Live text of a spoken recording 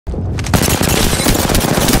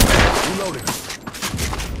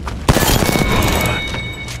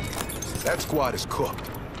That squad is cooked.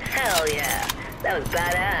 Hell yeah. That was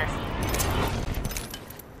badass.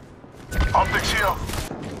 Optics here.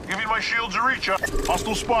 Giving my shields a reach.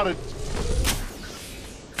 Hostile spotted.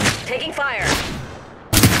 Taking fire.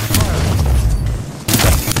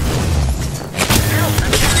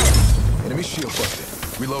 Enemy shield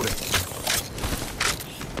busted. Reloading.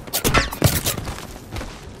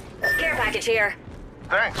 Care package here.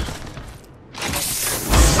 Thanks.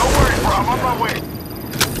 Don't worry, bro. I'm on my way.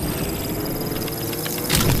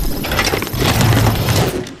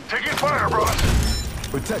 Taking fire, bros.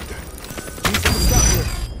 Protector. Need some stop here.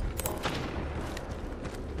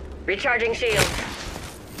 Recharging shield.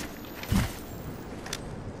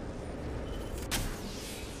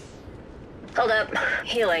 Hold up.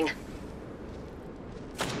 Healing.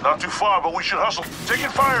 Not too far, but we should hustle. Taking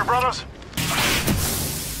fire, brothers.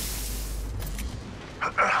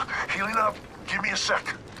 Healing up. Give me a sec.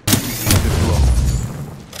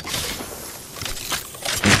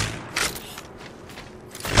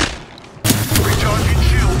 Recharging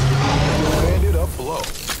shield. Landed up below.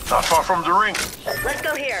 Not far from the ring. Let's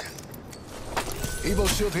go here. Evo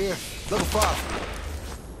shield here. Level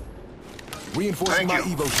 5. Reinforcing Thank my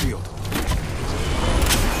you. Evo shield.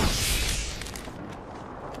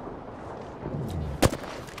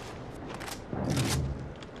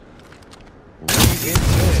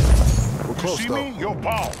 We're close, See though. me? Yo,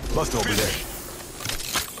 pal. Bust over there.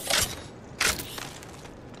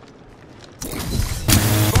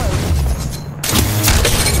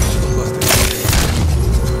 Busted.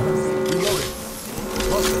 Reloaded.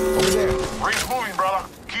 Busted. Over there. Ring's moving, brother.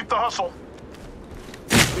 Keep the hustle.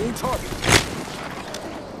 Being target.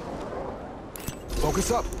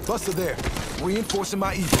 Focus up. Buster there. Reinforcing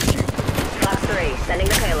my Evo shield. Class 3. Sending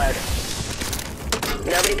the payload.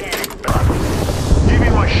 Nobody panic.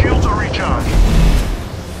 Giving my shields a recharge.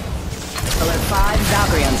 Alert 5.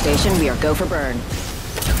 Valkyrie on station. We are go for burn.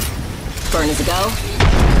 Burn is a go.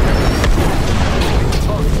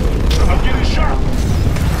 I'm getting shot.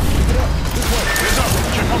 Heads up.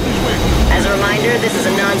 Check out these wings. As a reminder, this is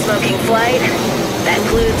a non-smoking flight. That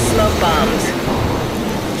includes smoke bombs.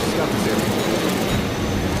 Stop this area.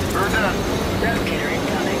 Burn that. Replicator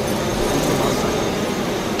incoming.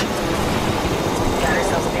 Got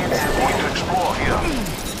ourselves a bandit out Going there. to explore here.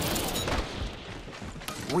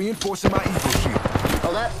 Reinforcing my Evo shield.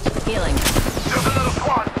 Hold up. Healing. There's another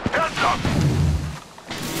squad. Heads up.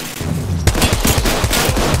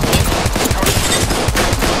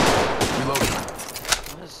 Reloading.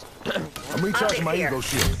 I'm recharging my Here. Evo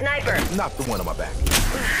shield. Sniper. Not the one on my back.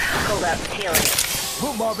 Hold up. Healing.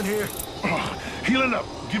 Boot Marvin here. Healing up.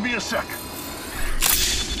 Give me a sec.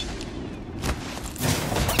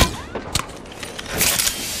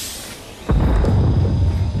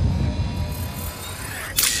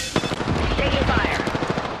 Taking fire.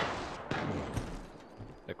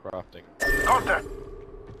 They're crafting. Contact.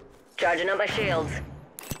 Charging up my shields.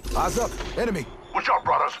 Eyes up. Enemy. Watch out,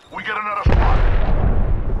 brothers. We get another squad.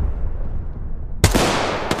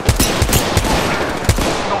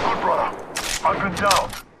 No good, brother. I've been down.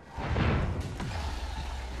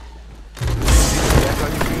 Back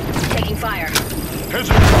on your feet. Taking fire. Heads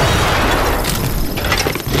up.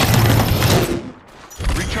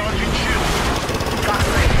 Recharging shield. Class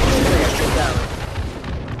 3. Clear to go.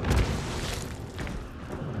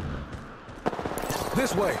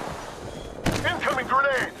 This way. Incoming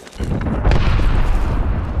grenade.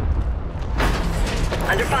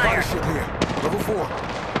 Under fire. Fire ship here. Level 4.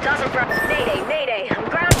 Tossing from. Mayday. Mayday. I'm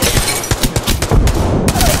grounded.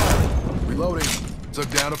 Reloading. Took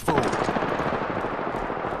down a fool.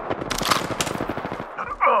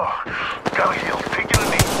 Gotta heal. Taking a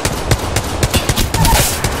knee.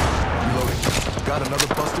 Reloading. Got another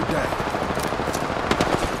buster down.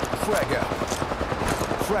 Frag out.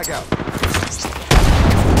 Frag out.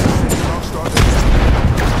 Strong start.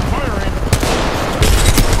 Firing.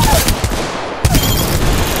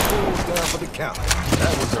 Fools down for the count.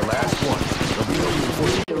 That was their last one. They'll be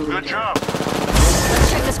over Good job. Let's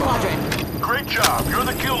check the squadron. Great job. You're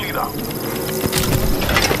the kill leader.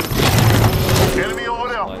 Enemy over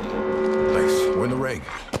there. Nice. We're in the ring.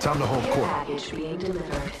 Time to hold court. Package being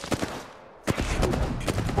delivered.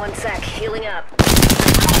 1 sec. Healing up.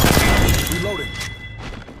 Reloading.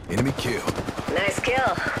 Enemy kill. Nice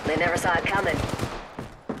kill. They never saw it coming.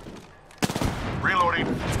 Reloading.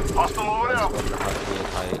 Hostile over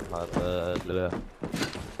there.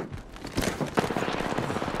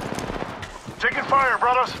 Taking fire,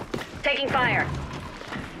 brothers. Taking fire.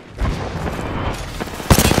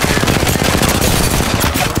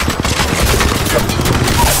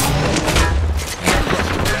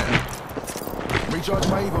 Recharge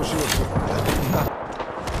my Evo shield.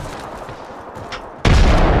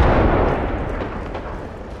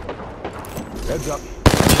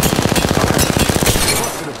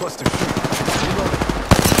 Buster shield. Reloading.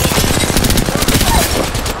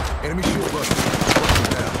 Enemy shield busted.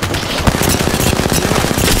 Buster down.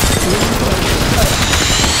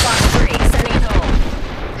 Box 3, sending it home.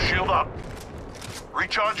 Shield up.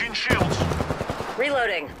 Recharging shields.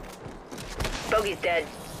 Reloading. Bogey's dead.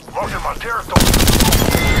 Marking my territory.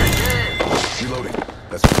 Reloading.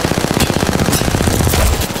 That's right.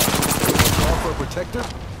 Call for a protector.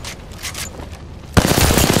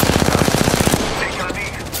 Taking a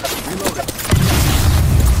knee. Reloading.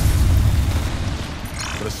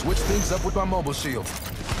 Gonna switch things up with my mobile shield.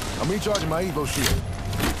 I'm recharging my Evo shield.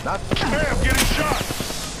 Not. Damn, getting shot.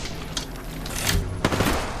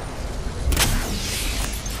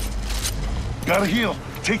 Gotta heal.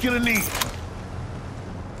 Taking a knee.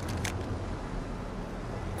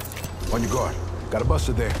 On your guard. Got a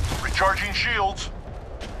Buster there. Recharging shields.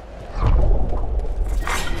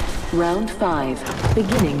 Round 5.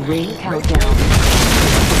 Beginning ring countdown.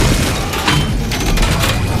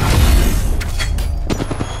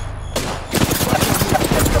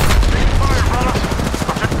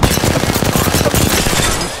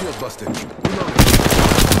 Shield busted. Reloading.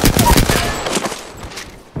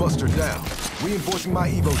 Buster down. Reinforcing my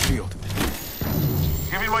Evo shield.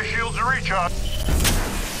 Giving my shields a recharge.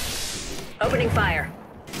 Opening fire.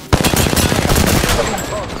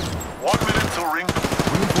 1 minute till ring.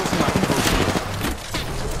 Reinforcing my Evo shield.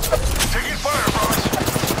 Taking fire, brothers.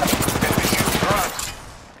 Enemy shield drive.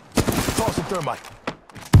 Toss some thermite.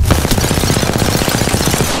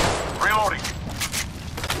 Reloading.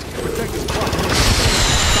 Protect this clock.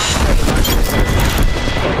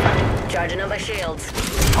 Charging on my shields.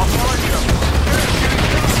 I'll find you.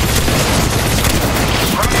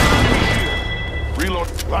 Reload.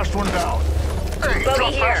 Last one down. Hey, Bogey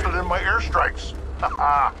drop here. faster than my airstrikes.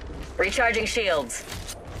 Haha. Recharging shields.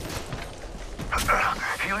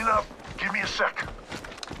 Healing up. Give me a sec.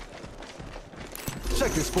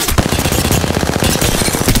 Check this fool.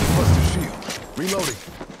 Buster shield. Reloading.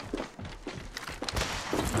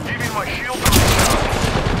 Giving my shield a recharge.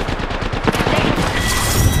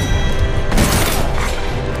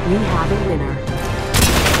 We have a winner.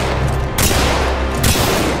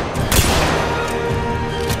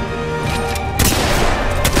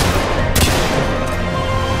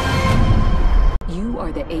 You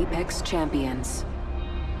are the Apex Champions.